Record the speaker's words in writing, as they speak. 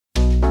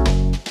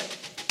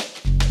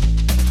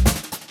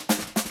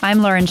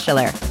I'm Lauren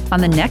Schiller.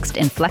 On the next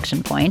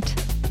Inflection Point,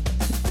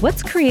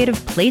 what's creative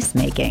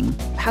placemaking?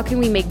 How can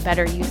we make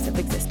better use of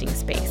existing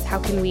space? How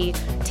can we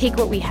take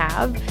what we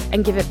have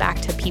and give it back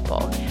to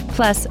people?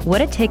 Plus,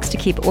 what it takes to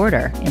keep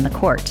order in the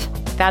court.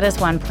 That is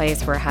one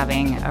place where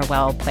having a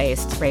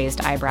well-placed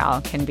raised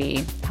eyebrow can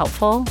be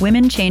helpful.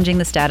 Women changing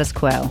the status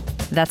quo.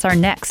 That's our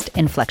next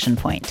Inflection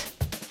Point.